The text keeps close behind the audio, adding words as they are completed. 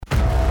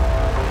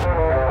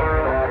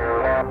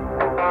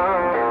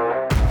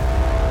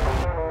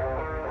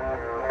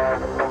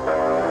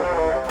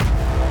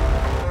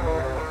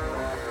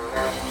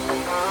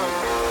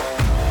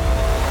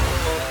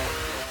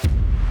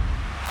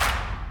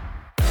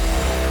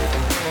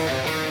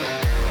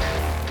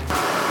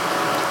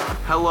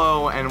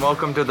Hello and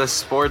welcome to the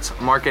Sports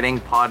Marketing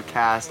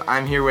Podcast.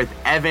 I'm here with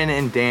Evan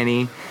and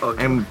Danny,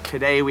 and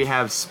today we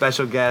have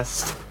special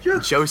guest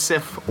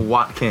Joseph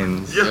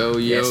Watkins. Yo.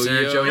 Joey,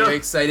 are you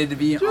excited to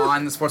be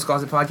on the Sports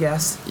Closet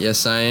Podcast?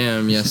 Yes, I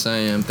am.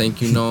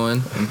 Thank you,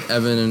 Nolan, and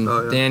Evan,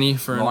 and Danny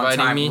for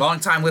inviting me.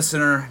 Long-time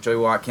listener, Joey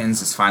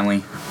Watkins is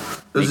finally.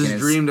 It was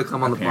his dream to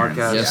come on the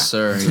podcast. Yes,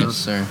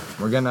 sir.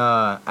 We're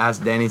gonna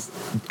ask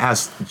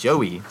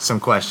Joey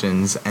some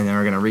questions, and then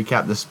we're gonna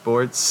recap the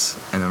sports,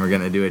 and then we're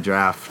gonna do a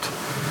draft.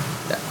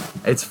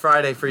 It's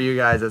Friday for you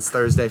guys. It's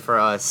Thursday for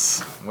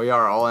us. We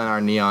are all in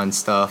our neon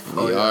stuff.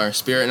 We are.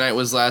 Spirit Night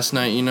was last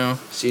night, you know.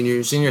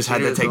 Seniors had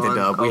to take the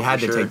dub. We had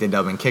to take the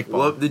dub in kickball.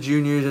 Whoop the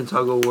juniors in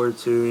tug of war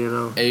too, you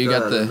know. Hey, you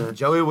got the...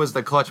 Joey was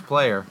the clutch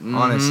player,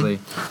 honestly.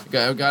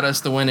 Got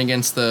us the win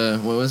against the,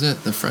 what was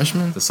it, the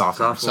freshmen? The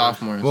sophomores.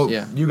 Sophomores,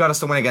 yeah. You got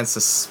us the win against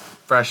the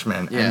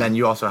freshmen, and then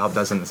you also helped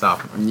us in the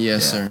sophomore.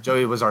 Yes, sir.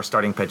 Joey was our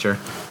starting pitcher.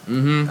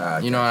 You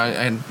know,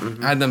 I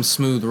had them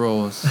smooth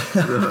rolls.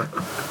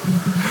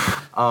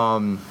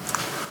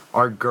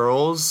 Our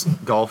girls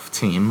golf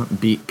team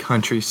beat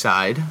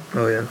Countryside.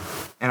 Oh yeah.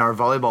 And our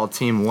volleyball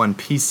team won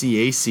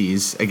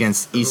PCACs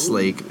against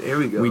Eastlake. There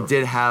we go. We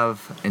did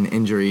have an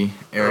injury.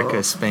 Erica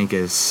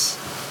Spankus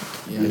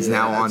is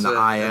now on the IL.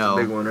 That's a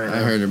big one right now.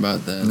 I heard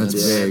about that. That's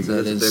big.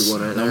 That's a big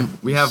one right now.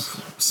 We have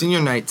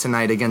senior night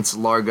tonight against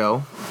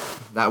Largo.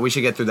 That we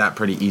should get through that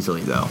pretty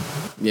easily though.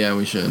 Yeah,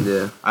 we should.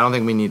 Yeah. I don't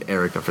think we need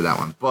Erica for that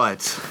one,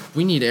 but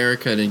We need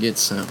Erica to get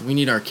some. We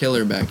need our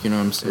killer back, you know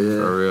what I'm saying?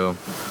 for real.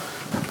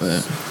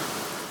 But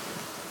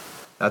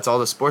That's all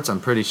the sports, I'm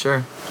pretty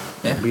sure.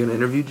 We gonna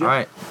interview Joe? All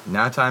right,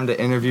 now time to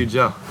interview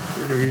Joe.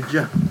 Interview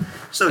Joe.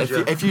 So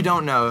Joe, If you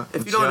don't know,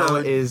 Joe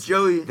is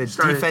Joey the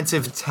started-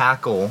 defensive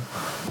tackle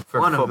for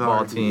One of football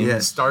our- team.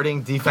 yes.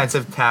 Starting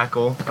defensive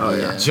tackle. Oh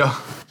yeah. Joe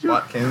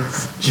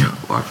Watkins. Joe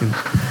Watkins.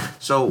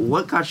 So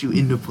what got you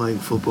into playing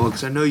football?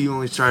 Because I know you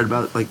only started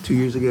about like 2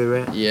 years ago,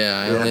 right?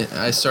 yeah,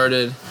 I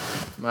started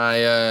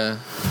my,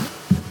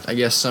 I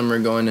guess, summer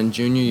going in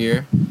junior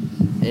year.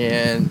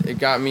 And it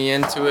got me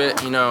into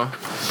it, you know.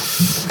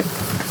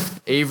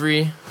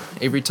 Avery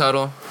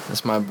Tuttle,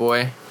 that's my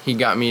boy. He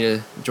got me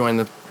to join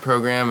the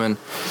program, and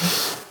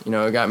you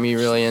know, it got me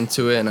really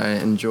into it, and I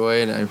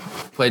enjoyed. I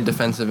played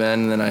defensive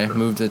end, and then I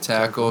moved to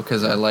tackle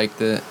because I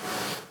liked it.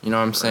 You know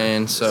what I'm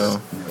saying?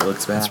 So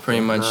that's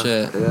pretty much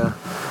it. Yeah.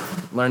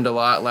 Learned a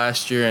lot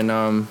last year, and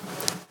now I'm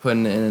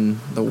putting in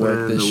the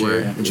work this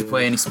year. Did you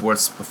play any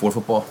sports before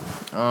football?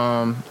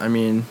 I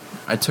mean,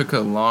 I took a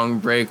long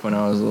break when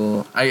I was a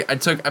little. I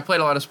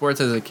played a lot of sports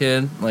as a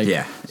kid, like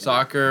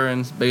soccer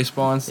and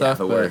baseball and stuff.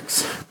 Yeah,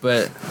 works.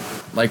 But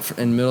like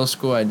in middle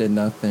school, I did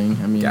nothing.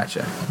 I mean,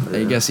 Gotcha.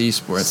 I guess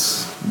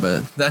esports,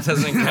 but that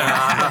doesn't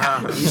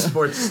count.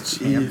 Esports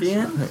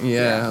champion.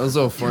 Yeah, I was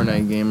a little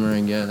Fortnite gamer,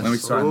 I guess. When we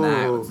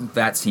started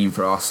that team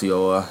for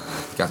Osceola,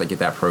 got to get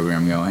that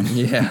program going.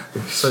 Yeah.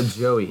 So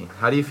Joey,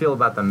 how do you feel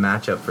about the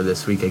matchup for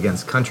this week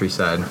against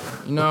Countryside?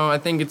 You know, I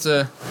think it's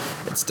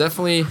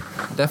definitely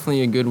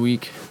a good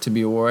week to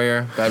be a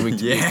Warrior, bad week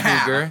to be a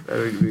Cougar.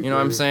 You know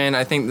what I'm saying?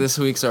 I think this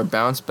week's our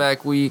bounce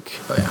back week.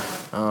 Oh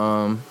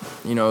yeah.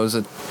 You know, it was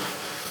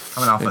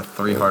Coming off with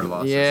 3 hard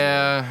losses.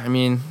 Yeah, I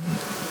mean,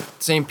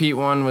 St. Pete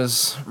one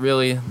was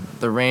really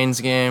the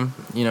Reigns game,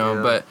 you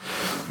know, but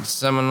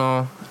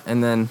Seminole,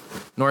 and then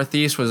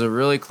Northeast was a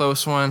really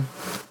close one.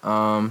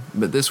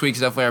 But this week's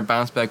definitely our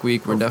bounce back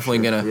week. We're definitely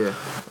gonna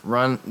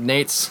run.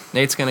 Nate's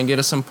gonna get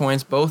us some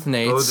points. Both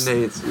Nates.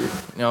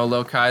 You know,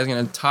 Lokai's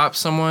gonna top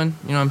someone.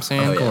 You know what I'm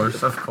saying? Of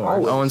course.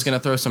 Owen's gonna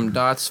throw some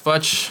dots.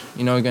 Futch,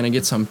 you know, gonna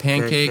get some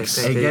pancakes.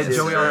 Hey, get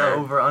Joey on the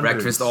over-under.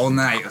 Breakfast all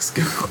night. Let's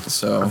go.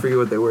 So I forget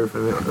what they were for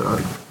me.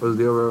 What was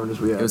the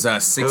over-under we had? It was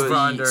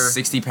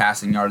 60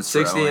 passing yards.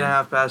 60 and a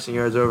half passing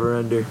yards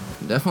over-under.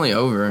 Definitely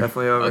over.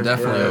 Definitely over. Oh,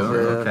 definitely over.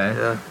 Okay.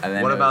 Yeah. And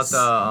then What it about was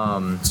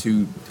the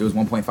It was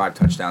 1.5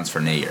 touchdowns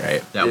for Nate,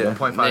 right?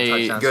 1.5 Nate,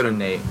 touchdowns good. for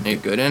Nate?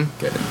 Nate Gooden.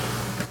 Good.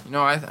 You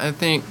know, I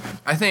think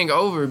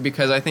over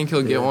because I think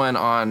he'll get one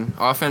on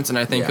offense, and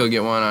I think he'll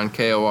get one on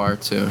KOR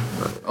too.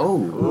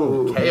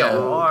 Oh. KOR,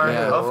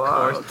 Yeah. of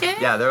course.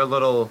 Yeah, they're a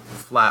little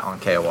flat on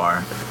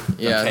KOR.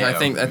 Yeah, KO. I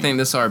think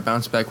this is our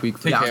bounce back week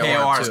for KOR's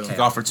KOR too.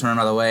 kickoff return,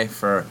 by the way,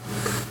 for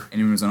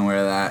anyone who's unaware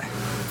of that.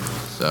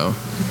 So,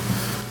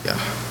 yeah.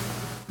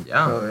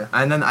 Yeah. Oh, yeah.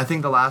 And then I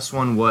think the last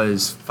one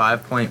was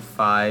 5.5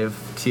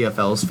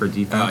 TFLs for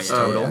defense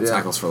total. Yeah.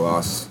 Tackles for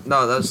loss.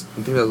 No, I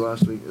think that was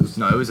last week.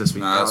 No, it was this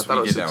week. No, I that's thought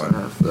it was we did 6 that and a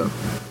one. half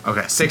though.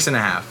 Okay,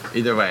 6.5.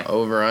 Either way.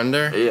 Over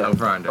under. Yeah.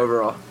 Over under.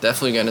 Overall.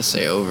 Definitely gonna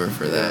say over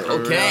for that.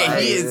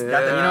 Okay, he is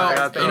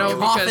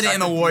confident in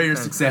the Warriors'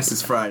 success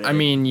this Friday. I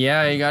mean,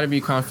 yeah, you got to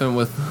be confident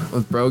with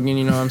Brogan.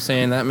 You know what I'm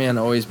saying? That man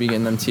always be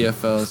getting them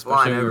TFLs.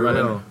 Especially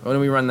when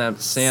we run that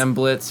Sam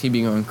blitz, he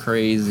be going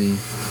crazy.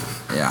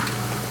 yeah.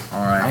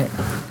 All right.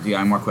 Do you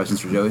got any more questions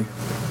for Joey?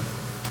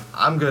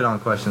 I'm good on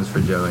questions for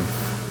Joey.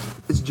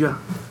 It's Joe.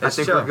 I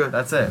think Joe. we're good.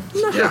 That's it.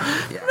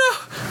 Yeah.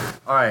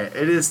 All right.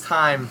 It is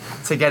time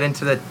to get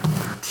into the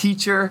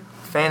teacher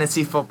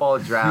fantasy football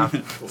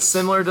draft.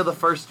 Similar to the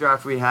first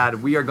draft we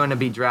had, we are going to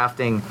be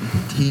drafting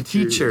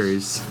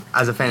teachers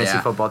as a fantasy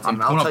football team. I'm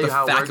pulling I'll tell up you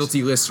how the it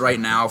faculty list right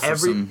now for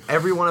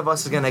Every one of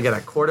us is going to get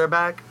a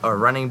quarterback, a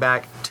running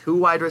back, 2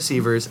 wide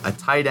receivers, a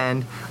tight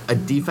end. A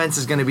defense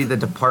is going to be the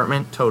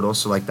department total,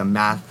 so like the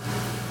math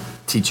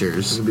teachers.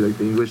 It's gonna be like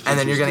the English. And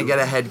then you're teachers going to get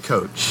a head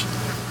coach.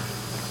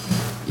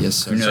 Yes,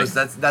 sir.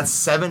 So that's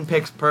 7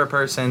 picks per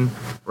person.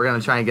 We're going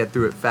to try and get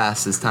through it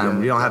fast this time. Yeah,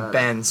 we don't have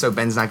Ben, so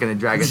Ben's not going to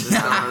drag us this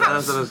time.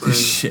 That's what I was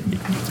saying. Shit.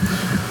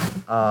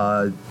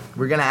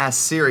 We're going to ask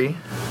Siri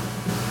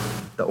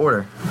the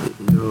order.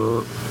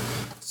 Yup.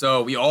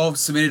 So we all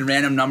submitted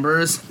random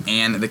numbers,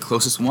 and the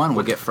closest one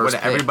will get first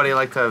Would pick. everybody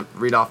like to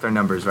read off their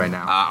numbers right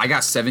now? I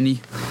got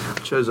 70.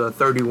 Chose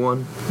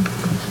 31.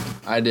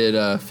 I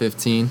did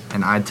 15.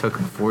 And I took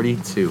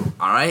 42.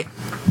 All right.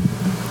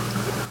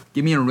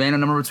 Give me a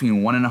random number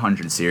between 1 and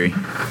 100, Siri.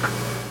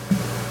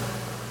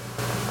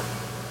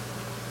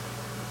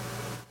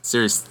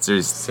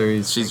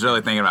 Siri, she's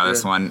really thinking about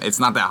this one. It's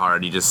not that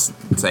hard. You just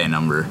say a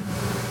number.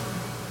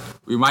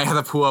 We might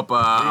have to pull up a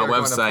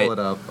website. Pull it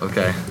up.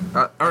 Okay.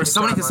 Or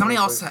somebody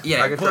else.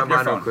 Yeah, I can pull try up your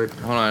mine real phone. quick.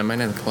 Hold on, I might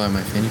have to pull out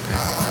my fanny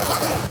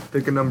pack.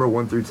 Pick a number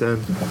 1 through 10.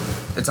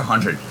 It's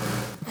 100.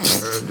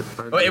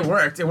 Oh, it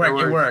worked. It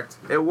worked.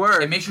 It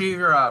worked. And make sure you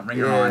have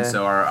your ringer Yeah. on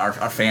so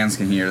our fans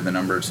can hear the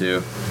number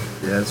too.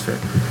 Yeah, that's fair.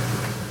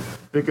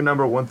 Pick a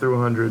number 1 through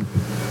 100.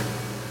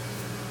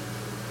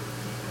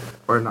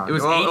 Or not. It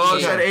was Oh, 88.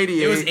 it said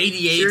 88. It was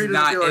 88. Siri doesn't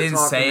Not, feel it like didn't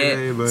talking say it.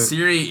 today, but-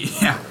 Siri,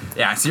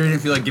 yeah. Siri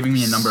didn't feel like giving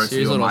me a number or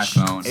Siri's two on a my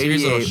little phone.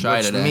 Siri's a little 88, shy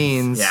which today.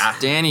 means Yeah.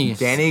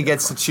 Danny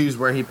gets to choose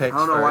where he picks I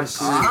don't know why first.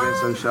 Siri's being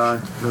so shy.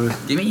 No.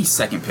 Give me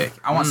second pick.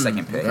 I want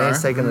second pick.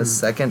 Danny's taking the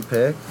second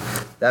pick.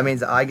 That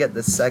means I get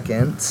the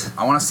second.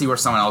 I want to see where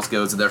someone else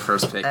goes to their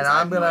first pick. 'cause And I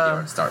have I'm no idea gonna-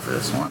 where to start for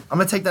this one. I'm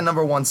gonna take the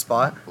number 1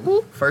 spot.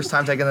 First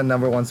time taking the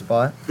number 1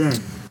 spot.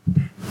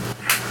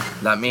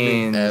 That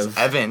means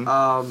Evan.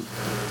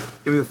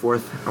 Give me the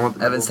 4th. I want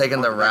the Evan's double.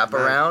 taking the I want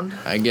wraparound.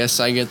 I guess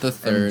I get the And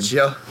third.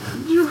 Joe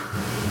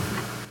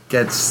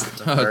gets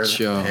the Oh, third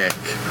Joe. pick.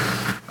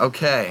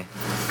 Okay.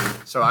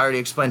 So I already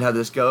explained how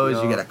this goes.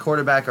 You Yeah. get a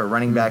quarterback, a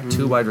running back,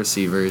 2 wide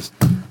receivers.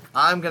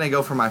 I'm gonna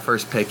go for my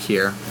first pick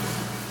here.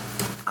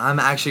 I'm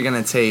actually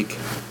gonna take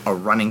a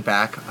running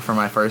back for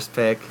my first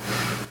pick.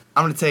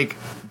 I'm gonna take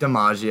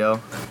DiMaggio.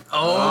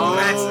 Oh,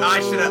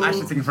 I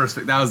should take the first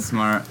pick. That was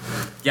smart.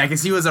 Yeah,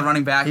 because he was a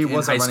running back He in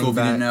was a high school. running If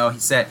you didn't back. know, he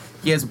said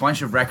he has a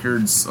bunch of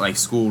records, like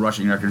school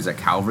rushing records at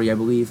Calvary, I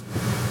believe.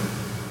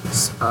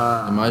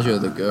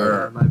 DiMaggio the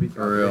goat. Might be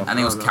For real. I think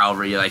it was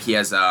Calvary. Like he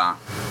has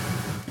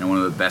one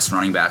of the best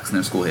running backs in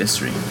their school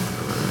history.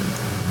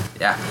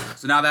 Yeah.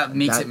 So now that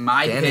makes it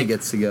my Danny pick.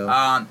 gets to go.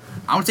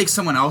 I want to take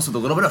someone else with a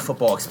little bit of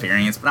football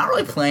experience, but not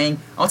really playing.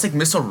 I want to take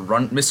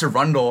Mr.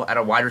 Rundle at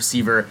a wide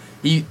receiver.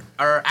 Put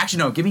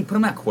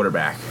him at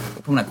quarterback.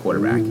 Put him at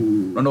quarterback.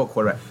 Rundle at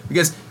quarterback.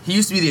 Because he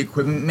used to be the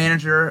equipment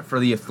manager for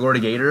the Florida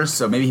Gators,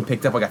 so maybe he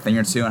picked up like a thing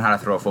or two on how to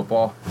throw a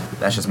football.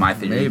 That's just my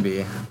theory.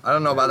 Maybe. I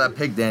don't know about that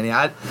pick, Danny.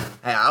 I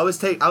was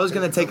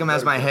gonna take him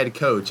as my head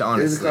coach,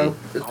 honestly.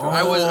 I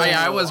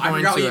was I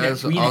going forgot to we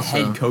as need a also.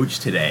 head coach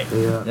today.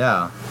 Yeah.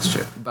 Yeah. That's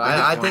true. But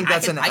I think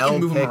that's an L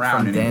pick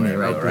from Danny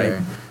right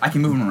there. I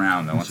can move him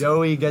around though.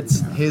 Joey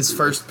gets his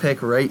first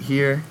pick right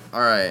here. All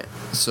right,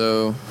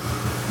 so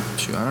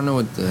shoot, I don't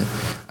know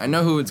I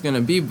know who it's gonna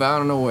be, but I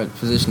don't know what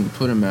position to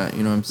put him at.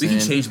 You know what I'm We saying?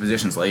 can change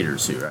positions later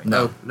too, right?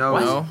 No. No.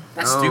 What? No?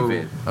 That's No.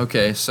 stupid.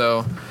 Okay,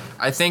 so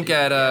I think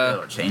at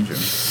Change him.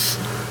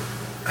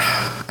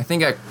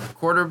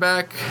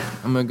 quarterback,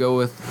 I'm gonna go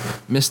with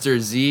Mr.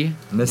 Z.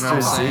 Mr. You know what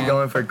I'm Z saying?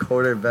 going for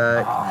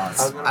quarterback.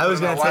 I was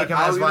gonna take him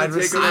as wide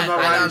receiver.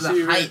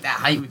 That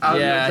height.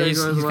 Yeah, take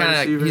he's him as a wide kind of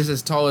receiver. he's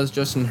as tall as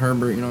Justin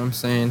Herbert. You know what I'm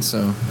saying?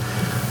 So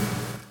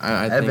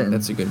I think Evan.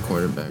 that's a good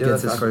quarterback. Yeah.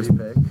 Gets his first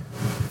pick.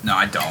 No,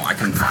 I don't. I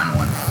couldn't find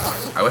one.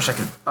 I wish I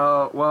could.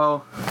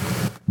 Well,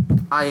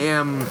 I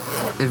am,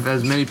 if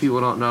as many people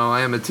don't know,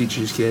 I am a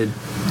teacher's kid.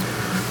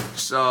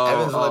 So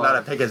Evan's only about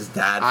to pick his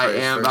dad. I first,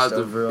 am first about to.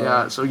 overall.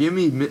 Yeah. So give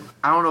me.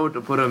 I don't know what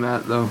to put him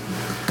at though.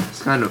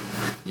 It's kind of.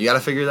 You gotta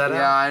figure that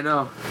Yeah, out. I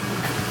know.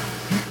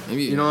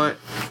 Maybe You know what?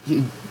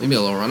 Maybe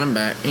a little running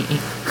back.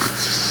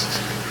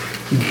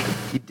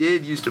 He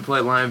did used to play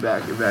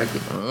linebacker back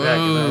in high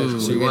Oh. school.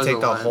 So He you're gonna was a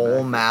take the whole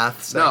linebacker.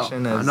 math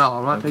section No, as no,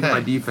 I'm not taking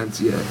my defense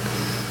yet.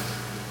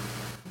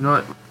 You know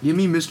what? Give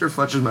me Mr.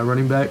 Fletch as my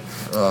running back.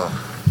 Ugh.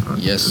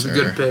 Yes, It's sir. a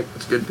good pick.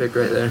 It's a good pick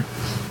right there.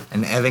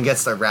 And Evan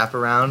gets the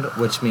wraparound,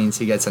 which means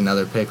he gets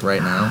another pick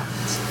right now.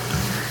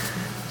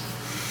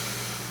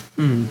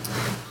 This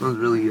one's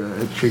really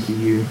tricky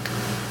here.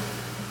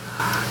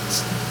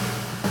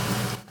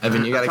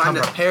 Evan, you gotta I'm come trying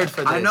to- prepared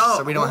for this, I know.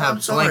 so we don't Oh, have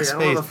I'm sorry, blank I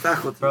don't have space. a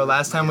faculty. Bro,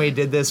 last time we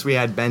did this, we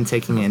had Ben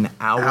taking an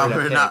hour to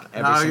pick now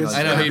every I single guess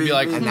I know day. he'd be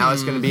like, And now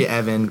it's gonna be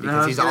Evan Now because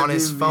it's he's gonna on be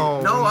his me.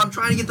 phone. No, I'm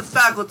trying to get the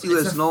faculty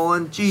list,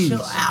 Nolan. Jeez.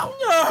 Chill out.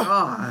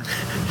 God.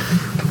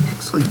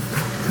 It's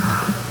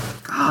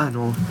like, God,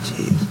 no.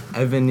 Jeez.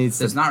 Evan needs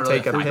to It's not really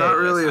take a a pick. It's not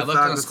really I a looked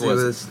on the faculty school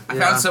list. I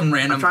found some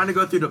random I'm trying to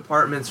go through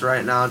departments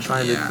right now,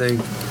 trying to Yeah. think.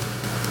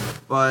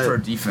 But for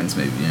defense,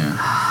 maybe.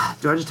 Yeah.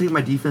 do I just take my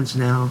defense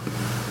now?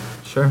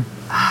 Sure.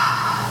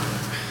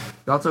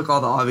 Y'all took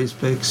all the obvious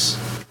picks,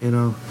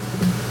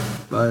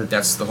 but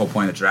That's the whole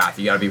point of the draft.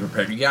 You gotta be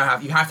prepared. You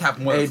have to have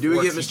more. hey, than do we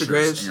 4 get Mr. teachers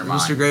Graves? in your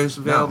mind. Mr. Graves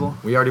available? No,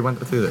 we already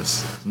went through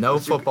this. No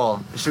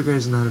football. Mr.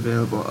 Graves is not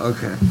available.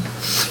 Okay.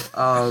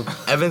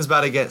 Evan's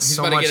about to get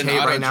so about to much get an hate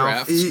auto right now.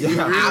 draft. He You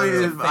have really to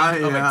is.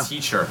 think of a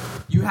teacher.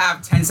 You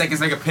have 10 seconds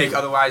to make a pick,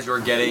 otherwise you're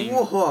getting.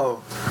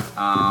 Whoa.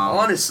 Um,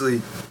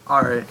 Honestly.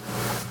 All right.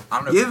 I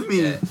don't know. Give if me.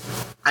 you get-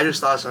 I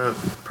just thought of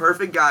a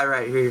perfect guy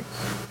right here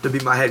to be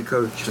my head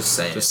coach. Just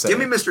say Just it. say Give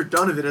me it. Mr.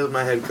 Donovan as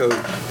my head coach.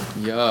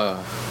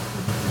 Yeah.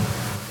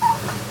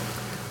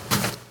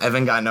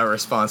 Evan got no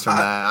response from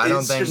that. I don't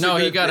It's think. just- No, a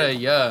he good got a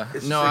pick. yeah.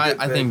 It's No, just a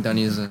good I think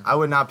Dunny's a. I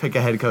would not pick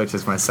a head coach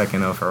as my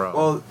second overall.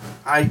 Well,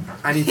 I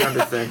need time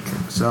to think.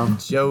 So.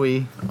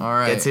 Joey All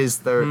right. gets his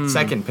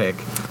second pick.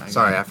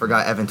 Sorry, I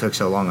forgot Evan took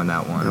so long on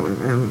that one.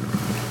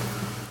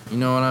 You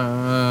know what?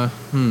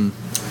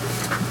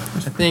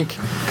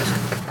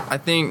 I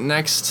think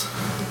next.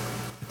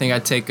 I think I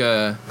take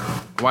a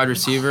wide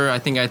receiver. I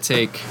think I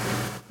take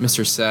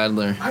Mr.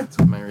 Sadler,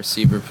 my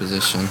receiver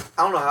position.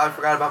 I don't know how I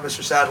forgot about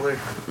Mr. Sadler.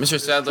 Mr.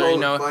 Sadler,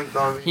 Totally blanked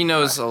on me. he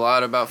knows a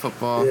lot about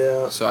football.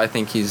 Yeah. So I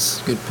think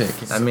he's a good pick.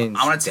 That means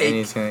I'm gonna take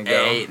Danny's gonna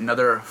go.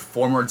 another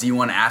former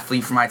D1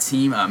 athlete for my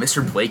team,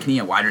 Mr. Blakeney,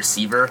 a wide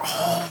receiver.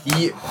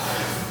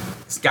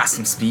 He's got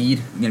some speed.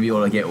 You're gonna be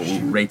able to get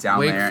right down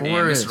Wake there,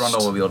 Forest. and Mr.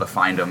 Rundle will be able to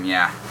find him.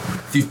 Yeah,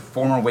 the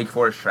former Wake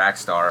Forest track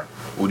star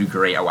will do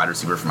great at wide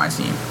receiver for my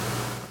team.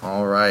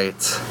 All right.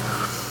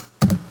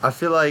 I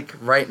feel like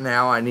right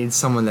now I need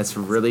someone that's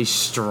really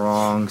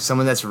strong,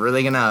 someone that's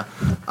really gonna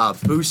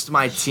boost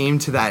my team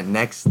to that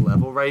next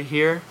level right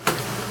here.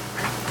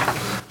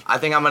 I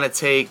think I'm gonna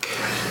take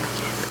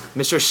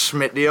Mr.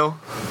 Schmidtdeal.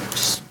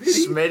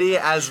 Schmitty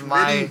as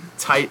my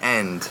tight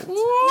end.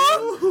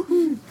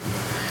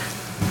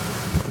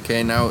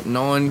 Okay, now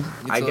no one.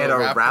 I get a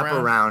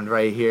wraparound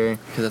right here,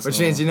 'Cause that's which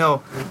a means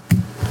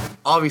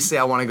obviously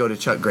I want to go to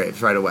Chuck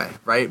Graves right away,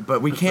 right?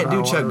 But we can't what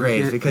I do Chuck wanna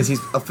Graves get. because he's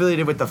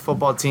affiliated with the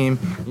football team.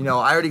 I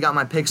already got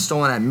my pick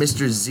stolen at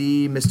Mr.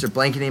 Z, Mr.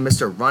 Blankety,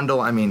 Mr.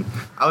 Rundle. I mean,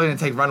 I was gonna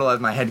take Rundle as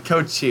my head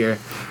coach here.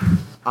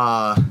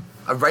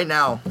 Right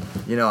now,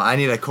 I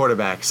need a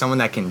quarterback, someone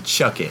that can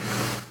chuck it,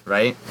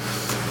 right?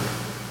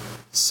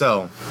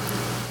 So,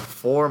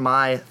 for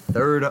my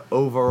third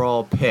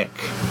overall pick,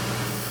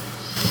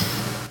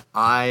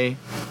 I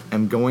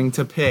am going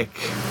to pick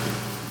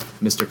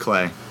Mr.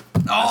 Clay.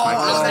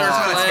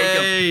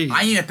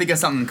 I need to think of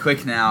something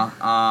quick now.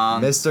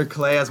 Mr.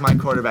 Clay as my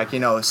quarterback.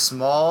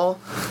 Small,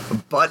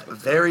 but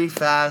very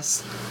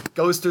fast.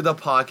 Goes through the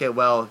pocket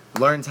well.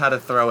 Learns how to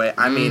throw it.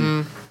 I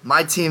mean,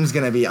 my team's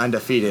gonna be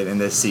undefeated in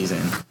this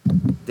season.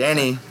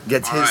 Danny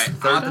gets All his right,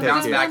 third I'll pick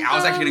bounce here. back. I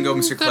was actually gonna go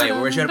Mr. Clay. I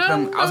was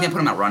gonna put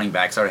him at running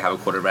back, so I already have a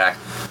quarterback.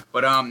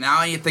 But now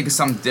I need to think of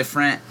something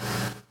different.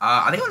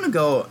 I think I'm gonna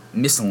go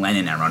Miss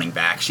Lennon at running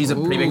back. She's a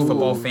pretty big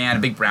football fan, a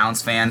big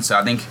Browns fan, so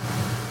I think.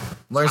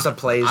 Learns the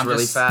plays I'm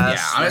really just- fast.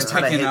 yeah, I'm just Learns how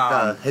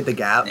to picking, hit the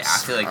gaps. Yeah, I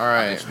feel like All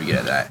right. I should be good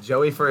at that.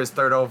 Joey for his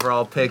third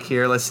overall pick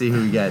here. Let's see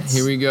who he gets.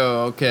 Here we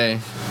go. Okay.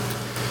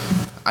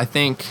 I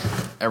think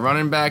at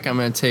running back I'm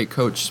gonna take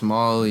Coach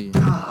Smalley. I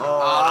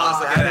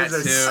was looking at that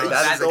is too.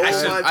 that's I so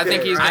should- much I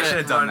think he's I gonna. should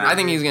have done that. I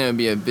think he's gonna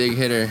be a big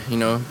hitter.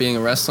 Being a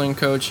wrestling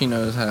coach, he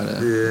knows how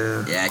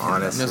to. Yeah. Yeah, I can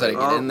Honest. Knows how to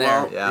get in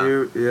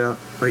there. Yeah.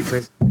 Wait, can I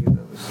get those?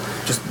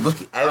 just look.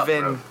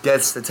 Evan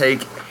gets to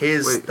take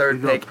his Wait, third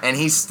you go. pick, and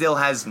he still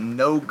has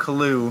no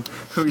clue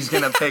who he's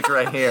gonna pick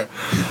right here.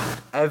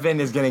 Evan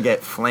is gonna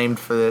get flamed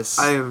for this.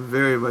 I am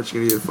very much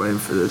gonna get flamed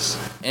for this.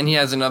 And he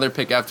has another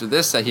pick after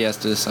this that he has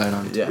to decide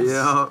on. Yes.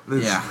 Yeah.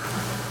 this- Yeah.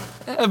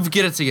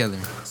 Get it together.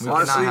 We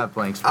Honestly, cannot have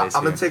blank space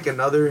I'm here. gonna take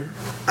another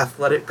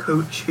athletic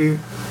coach here.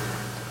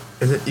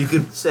 You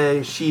could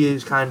say she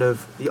is kind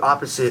of the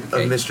opposite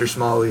Okay. of Mr.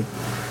 Smalley.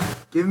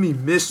 Give me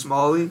Miss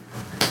Smalley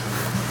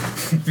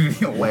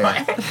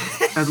What?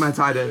 as my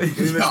tight end. Give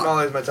me Miss Yeah.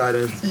 Smalley as my tight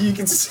end. You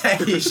can say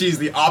she's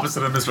the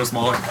opposite of Mr.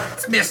 Smalley.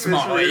 It's Miss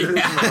Smalley.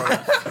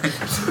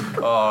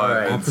 All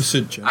right.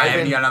 Opposite gender. I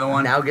haven't got another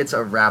one. Now gets a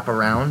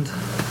wraparound.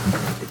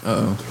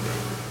 Uh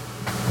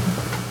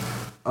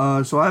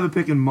oh. So I have a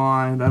pick in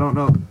mind. I don't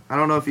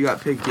know if you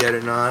got picked yet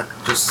or not.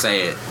 Just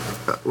say it,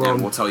 Well,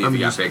 and we'll tell you if I'm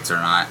you got just- picked or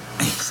not.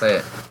 Say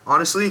it.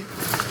 Honestly,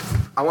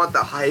 I want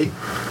the height.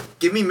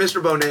 Give me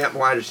Mr. Bonet at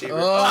wide receiver.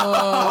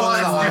 Oh,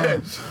 that's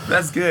good.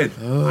 That's good.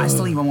 I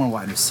still need one more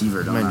wide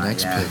receiver, don't My I?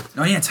 next Yeah. pick.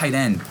 No, I need a tight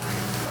end.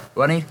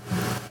 What I need?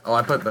 Oh,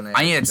 I put banana.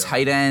 I need a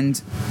tight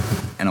end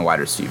and a wide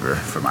receiver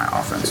for my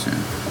offense soon.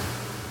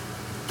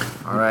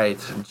 All right,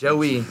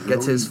 Joey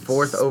gets his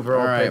fourth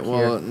overall All right. pick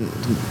Well, here.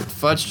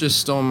 Futch just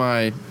stole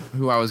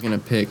who I was gonna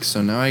pick,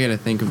 so now I gotta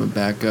think of a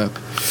backup.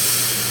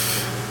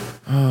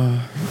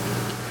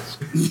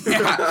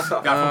 Yeah, got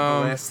from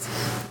the list.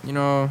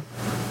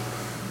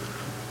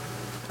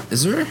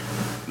 Is there?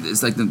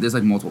 There's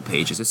like multiple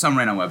pages. It's some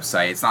random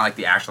website. It's not like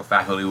the actual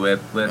faculty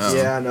list.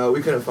 Yeah, no,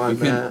 we couldn't find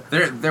that.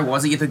 There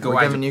wasn't. You have to go. We're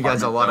out giving to you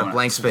guys a lot of department,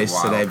 blank though, and it's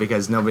space wild. today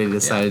because nobody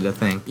decided to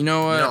think. You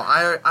know what?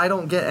 I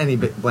don't get any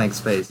blank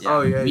space. Yeah.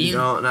 Oh yeah, Me- you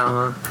don't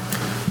now,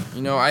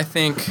 huh? I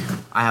think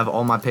I have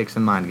all my picks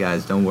in mind,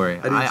 guys. Don't worry.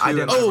 I do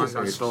too. didn't Oh, have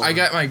my research. I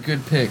got my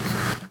good pick.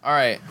 All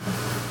right.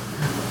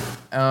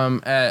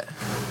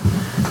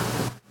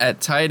 At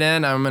tight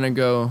end, I'm gonna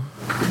go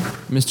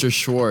Mr.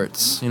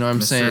 Schwartz. You know what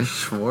I'm saying?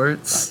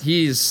 Schwartz.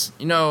 He's,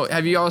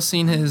 have you all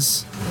seen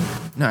his?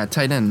 No, at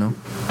tight end, no.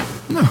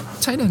 No,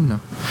 tight end, no.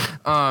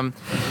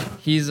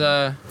 He's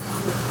a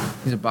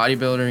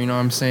bodybuilder. You know what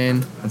I'm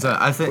saying?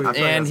 I feel like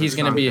And that's he's a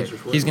gonna strong be pick.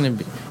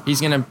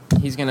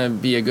 he's gonna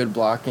be a good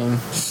blocking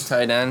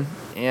tight end,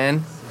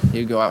 and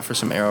he'd go out for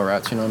some arrow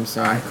routes. You know what I'm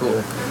saying? All right,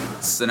 cool.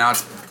 So now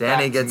it's Danny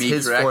back to gets me,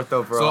 his correct? 4th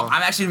overall. So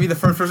I'm actually gonna be the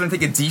first person to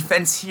take a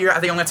defense here. I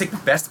think I'm gonna take the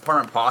best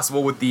department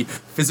possible with the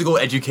physical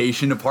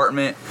education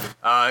department.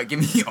 Give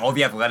me all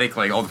the athletic,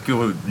 like all the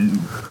people who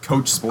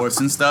coach sports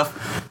and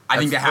stuff. I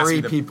think that has to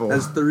be 3 the people.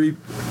 That's 3.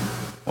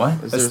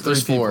 What? There's 3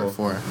 four.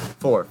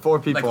 people. Four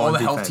people Like all on the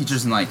defense. health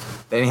teachers and like.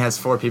 Danny has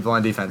 4 people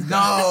on defense. No,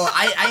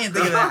 I didn't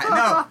think of that.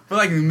 No, but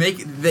like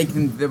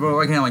they were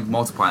like gonna like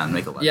multiply and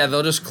make it. Yeah,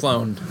 they'll just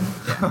clone.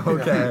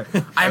 Okay.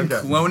 I'm Okay.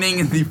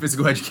 cloning the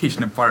physical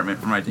education department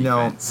for my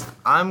No, defense.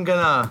 I'm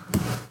gonna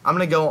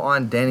go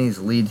on Danny's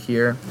lead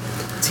here.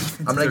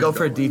 I'm gonna go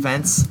for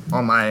defense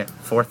on my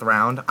 4th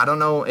round. I don't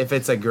know if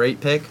it's a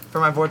great pick for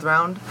my 4th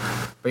round,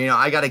 but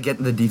I gotta get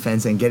the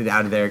defense and get it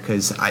out of there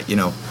because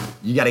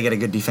you gotta get a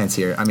good defense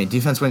here. I mean,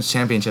 defense wins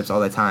championships all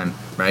the time,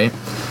 right?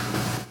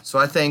 So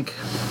I think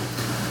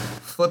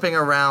flipping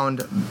around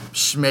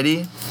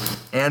Schmitty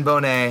and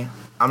Bonet,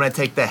 I'm gonna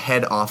take the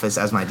head office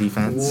as my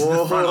defense.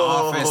 Whoa. Front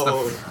office.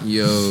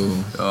 Yo.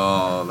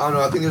 Oh, I don't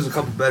know. I think there's a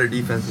couple better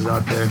defenses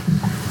out there.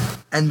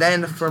 And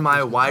then for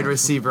my wide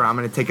receiver, I'm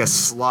gonna take a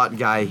slot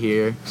guy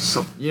here.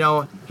 So,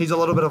 He's a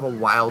little bit of a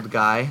wild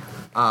guy.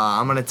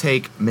 I'm gonna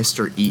take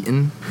Mr.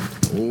 Eaton.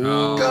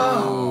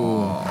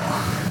 go.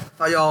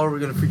 Thought y'all were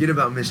gonna forget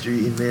about Mr.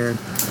 Eaton, man.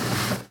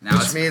 now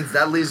Which means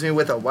that leaves me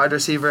with a wide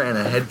receiver and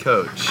a head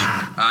coach.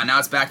 now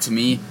it's back to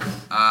me.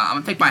 I'm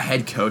gonna take my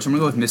head coach. I'm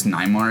gonna go with Miss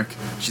Nymark.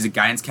 She's a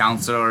guidance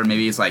counselor, or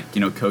maybe it's like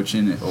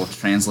coaching. It will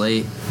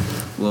translate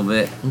a little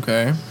bit.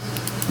 Okay.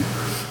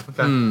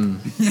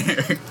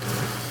 Okay.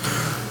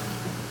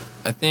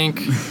 I think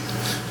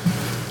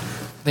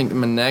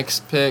my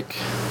next pick.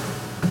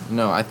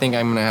 I think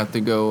I'm gonna have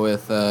to go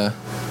with a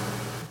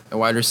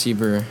wide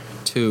receiver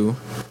 2.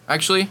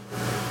 Actually,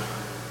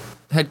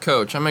 head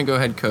coach. I'm gonna go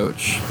head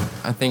coach.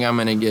 I think I'm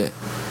gonna get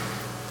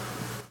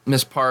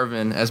Miss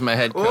Parvin as my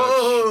head coach.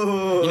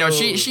 Whoa.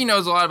 She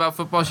knows a lot about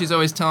football. She's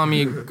always telling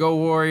me, "Go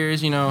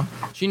Warriors!"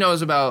 She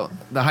knows about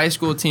the high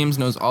school teams,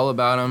 knows all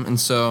about them, and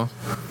so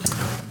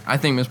I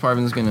think Miss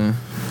Parvin's gonna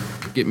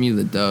get me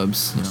the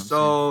dubs.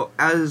 So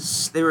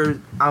as they were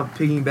out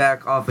picking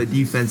back off of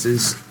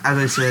defenses, as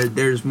I said,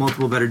 there's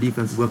multiple better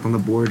defenses left on the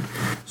board.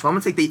 So I'm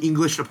gonna take the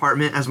English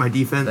department as my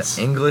defense.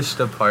 The English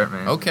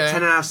department. Okay.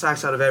 10.5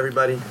 sacks out of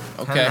everybody.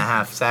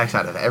 10.5 sacks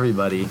out of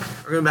everybody.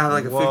 We're gonna have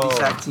like a 50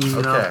 sack team,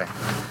 Okay.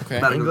 Okay.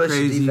 About to go English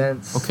crazy.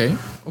 defense. Okay.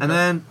 And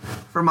then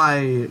for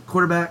my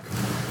quarterback,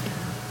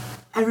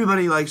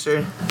 everybody likes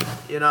her.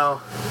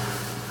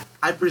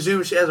 I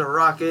presume she has a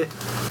rocket.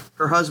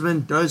 Her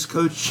husband does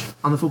coach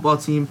on the football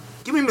team.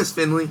 Give me Miss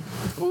Finley.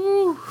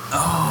 Ooh.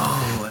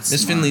 Oh, that's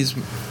Miss smart. Finley's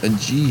a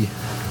G.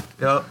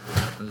 Yep.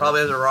 Probably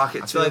has a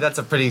rocket I too. feel like that's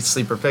a pretty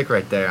sleeper pick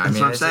right there. That's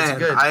what I'm it's saying.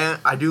 good.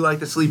 I do like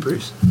the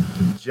sleepers.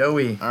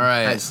 Joey All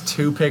right. has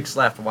 2 picks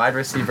left, wide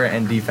receiver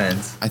and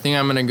defense. I think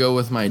I'm gonna go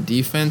with my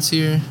defense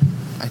here.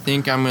 I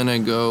think I'm gonna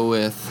go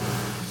with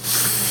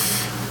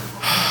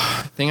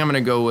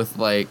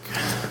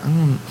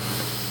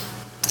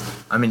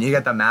I mean, you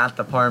got the math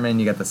department,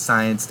 you got the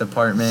science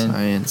department.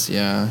 science.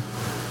 Yeah.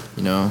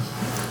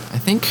 I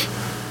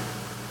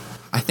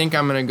think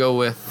I'm gonna go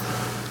with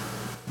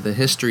the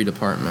history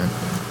department.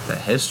 The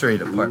history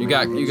department.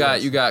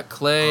 You got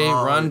Clay,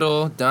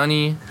 Rundle,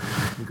 Dunny.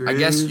 I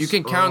guess you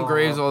can count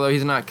Graves, although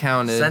he's not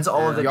counted. Since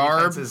all of the Yarb.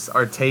 defenses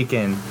are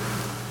taken,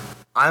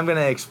 I'm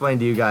gonna explain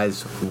to you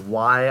guys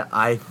why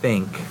I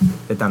think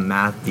that the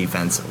math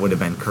defense would have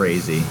been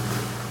crazy.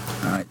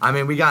 Alright. I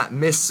mean, we got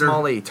Miss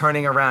Smalley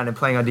turning around and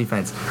playing on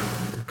defense.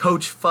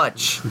 Coach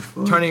Futch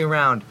turning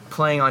around,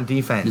 playing on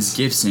defense. Miss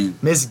Gibson.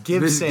 Miss Miss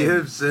Gibson.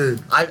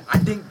 Gibson. I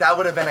think that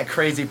would have been a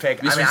crazy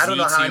pick. Mr. I mean, I don't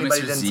know Z, how too,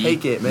 anybody Mr. didn't Z.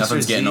 take it. Mr.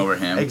 Nothing's Z. getting over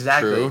him.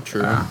 Exactly.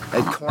 True.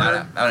 Like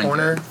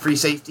corner, free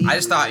safety. I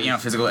just thought,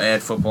 physical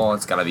ed, football,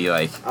 it's gotta be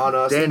like. I don't know.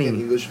 I was Danny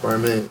thinking English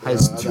department.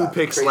 has that 2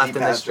 picks crazy left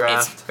in this pass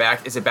draft. It's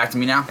back. Is it back to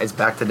me now? It's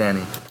back to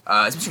Danny.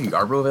 Is Mr.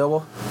 Yarbrough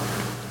available?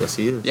 Yes,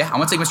 he is. Yeah, I'm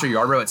gonna take Mr.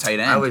 Yarbrough at tight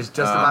end. I was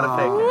just about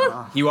to pick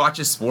him. He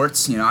watches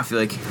sports. I feel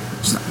like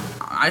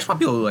I just want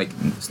people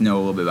to know a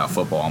little bit about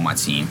football on my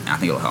team. And I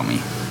think it'll help me.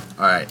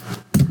 All right.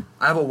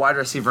 I have a wide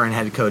receiver and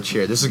head coach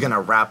here. This is going to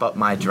wrap up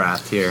my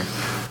draft here.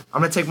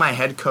 I'm going to take my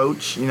head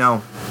coach. You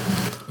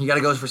got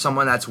to go for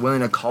someone that's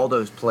willing to call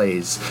those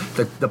plays,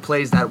 the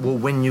plays that will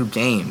win you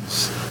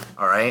games.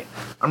 All right.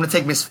 I'm gonna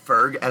take Miss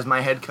Ferg as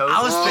my head coach.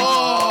 I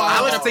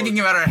was thinking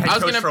about our head I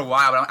was coach gonna- for a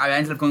while, but I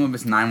ended up going with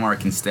Miss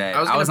Ninemark instead. I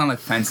was I was on gonna-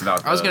 the fence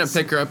about. I was gonna those.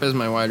 pick her up as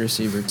my wide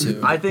receiver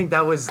too. I think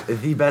that was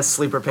the best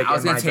sleeper pick. I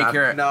was in gonna my take draft.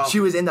 her. No. She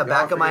was in the Y'all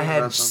back of my forgetting head.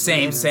 about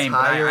something. Same. But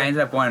entire I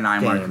ended up going to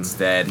Ninemark game.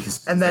 instead.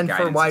 And then the for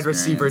guidance wide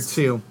receiver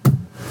experience. too.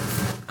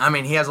 I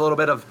mean, he has a little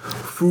bit of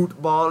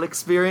football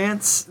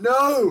experience.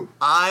 No.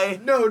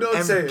 Don't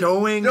Don't say it.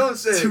 going Don't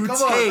say it. to Come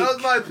on, take. that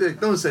was my pick.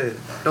 Don't say it.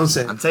 Don't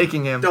say it. I'm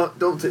taking him. No.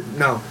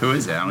 Who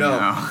is it? I don't No.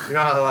 know. You're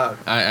not allowed.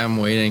 I am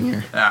waiting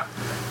here. Yeah.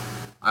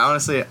 I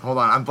honestly, hold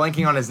on. I'm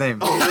blanking on his name.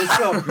 Oh, let's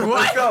go.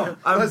 Let's go.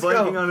 I'm Let's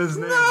blanking go. on his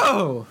name.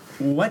 No.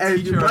 What Hey,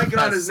 teacher you're blanking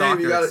on has his name,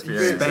 you soccer gotta- you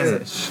can't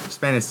experience? say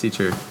Spanish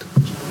teacher.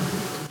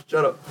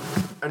 Shut up.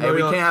 I know Hey, we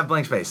you don't- can't have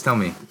blank space. Tell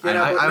me. can't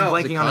have- I'm no.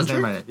 blanking on his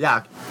name right now.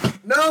 Yeah,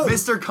 No.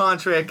 Mr.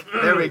 Contrick.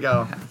 There we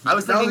go. I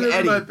was That was thinking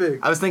gonna be my Eddie. pick.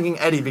 I was thinking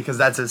Eddie because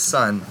that's his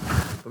son.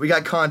 But we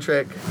got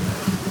Contrick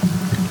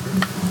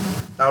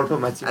I would put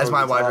my team as over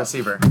my the wide top.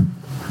 receiver.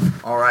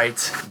 All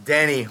right,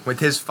 Danny with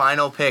his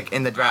final pick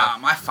in the draft.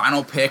 My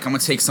final pick, I'm gonna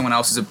take someone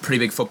else who's a pretty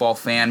big football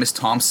fan, Miss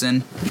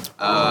Thompson.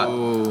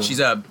 She's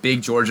a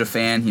big Georgia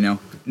fan. You know,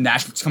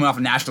 she's coming off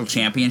a national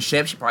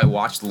championship. She probably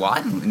watched a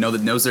lot and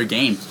knows their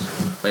game.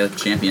 Play like a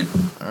champion.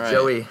 All right.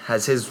 Joey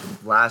has his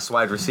last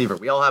wide receiver.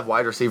 We all have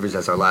wide receivers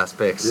as our last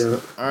picks. Yeah.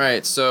 All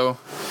right. So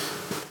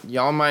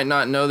y'all might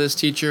not know this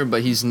teacher,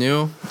 but he's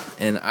new,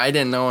 and I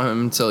didn't know him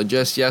until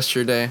just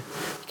yesterday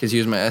because he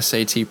was my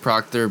SAT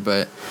proctor.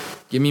 But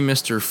give me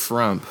Mr.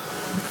 Frump.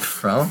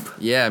 Frump?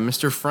 Yeah,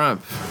 Mr.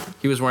 Frump.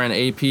 He was wearing an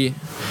AP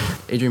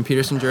Adrian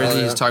Peterson jersey. Oh,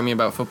 yeah. He's talking to me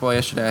about football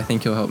yesterday. I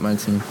think he'll help my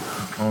team.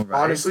 All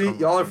right. Honestly,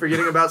 y'all are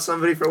forgetting about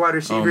somebody for wide Oh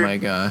receiver. my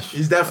gosh.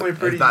 He's definitely I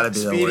pretty thought it'd be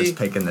the speedy. worst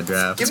pick in the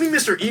draft. Give me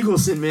Mr.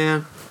 Eagleson,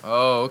 man.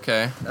 Oh,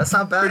 okay. That's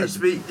not bad.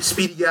 Pretty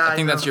speedy guy. I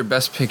think that's your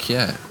best pick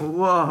yet.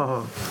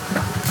 Whoa.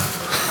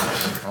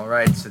 All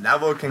right, so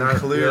that will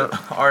conclude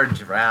our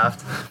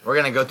draft. We're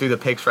gonna go through the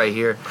picks right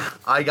here.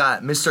 I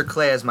got Mr.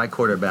 Clay as my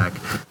quarterback,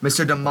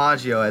 Mr.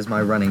 DiMaggio as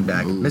my running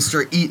back,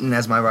 Mr. Eaton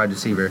as my wide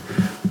receiver,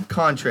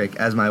 Contrick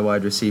as my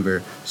wide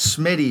receiver,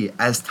 Smitty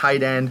as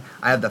tight end.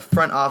 I have the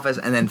front office,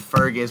 and then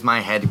Ferg is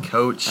my head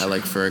coach. I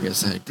like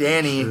Fergus.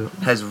 Danny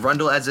has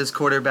Rundle as his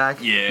quarterback,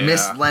 Yeah.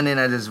 Miss Lennon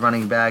as his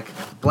running back,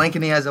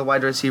 Blankeny as a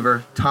wide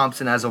receiver,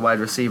 Thompson as a wide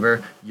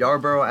receiver,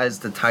 Yarborough as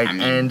the tight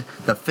end,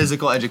 the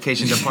physical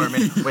education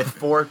department with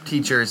 4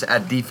 teachers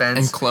at defense,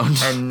 And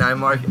clones. and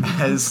Nymark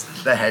as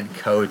the head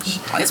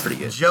coach. That's pretty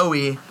good.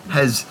 Joey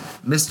has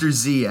Mr.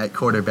 Z at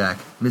quarterback,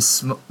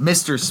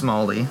 Mr.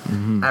 Smalley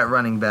at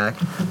running back,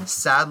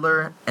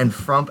 Sadler and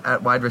Frump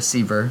at wide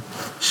receiver,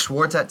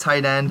 Schwartz at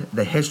tight end,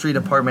 the history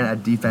department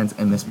at defense,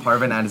 and Miss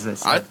Parvin as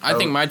his I head think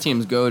coach. my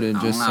team's goaded.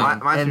 Just wow.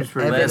 saying. My And team's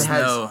pretty Evan Let us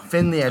has know.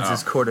 Finley as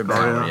his quarterback.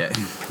 Oh, Yeah.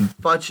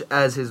 Futch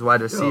as his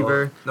wide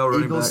receiver. No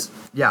running Eagles,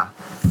 yeah.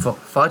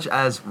 Futch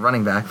as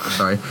running back.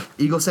 Sorry.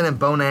 Eagleson and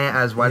Bonet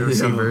as wide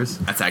receivers.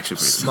 That's actually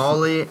pretty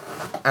Smalley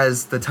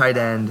as the tight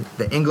end.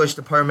 The English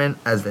department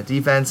as the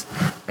defense.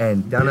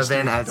 And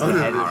Donovan as the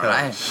head All coach.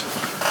 right.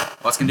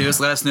 What's gonna do is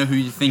let us know who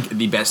you think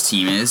the best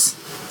team is.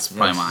 It's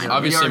probably mine.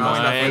 Obviously We are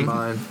mine.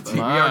 mine. We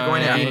are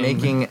going to be Mine.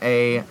 making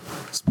a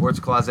Sports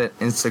Closet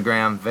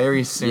Instagram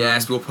very soon.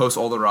 Yes, we'll post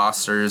all the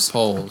rosters.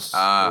 Polls.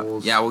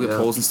 Polls, Yeah, we'll get yeah.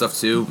 polls and stuff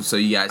too, so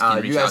you guys can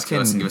reach you guys out to us can-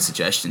 and give us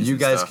suggestions. You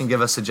and guys stuff. can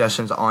give us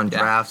suggestions on Yeah.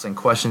 drafts and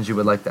questions you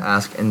would like to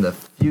ask in the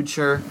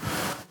future.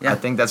 Yeah. I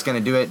think that's going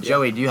to do it.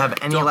 Joey, do you have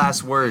any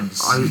last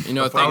words? You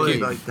know, I thank would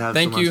you. like to have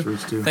Thank some you. last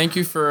words, too. Thank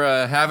you for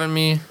having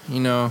me.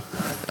 You know,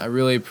 I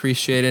really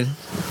appreciate it.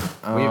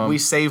 We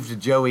saved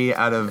Joey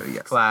out of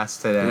class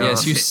today.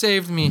 Yes, you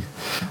saved me.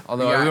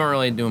 Although We got- we weren't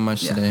really doing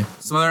much today.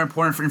 Some other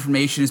important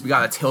information is we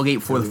got a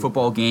tailgate for the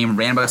football game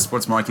ran by the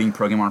sports marketing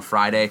program on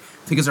Friday.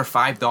 Tickets are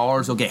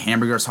 $5. You'll get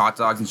hamburgers, hot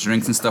dogs, and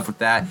drinks and stuff with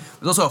that.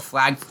 There's also a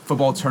flag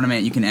football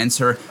tournament you can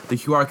enter. The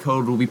QR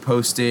code will be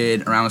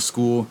posted around the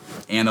school,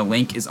 and the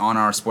link is on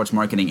our sports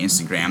marketing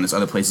Instagram. There's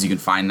other places you can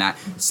find that.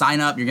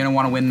 Sign up. You're going to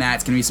want to win that.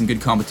 It's going to be some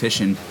good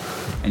competition.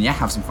 And yeah,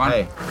 have some fun.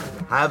 Hey,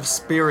 have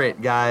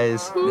spirit,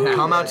 guys.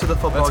 Come out to the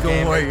football Let's go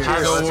game. Warriors.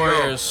 Have, Go let's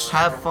Warriors.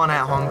 Have fun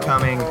at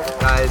homecoming,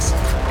 guys.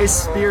 It's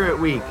Spirit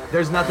Week.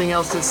 There's nothing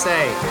else to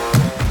say.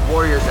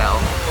 Warriors out.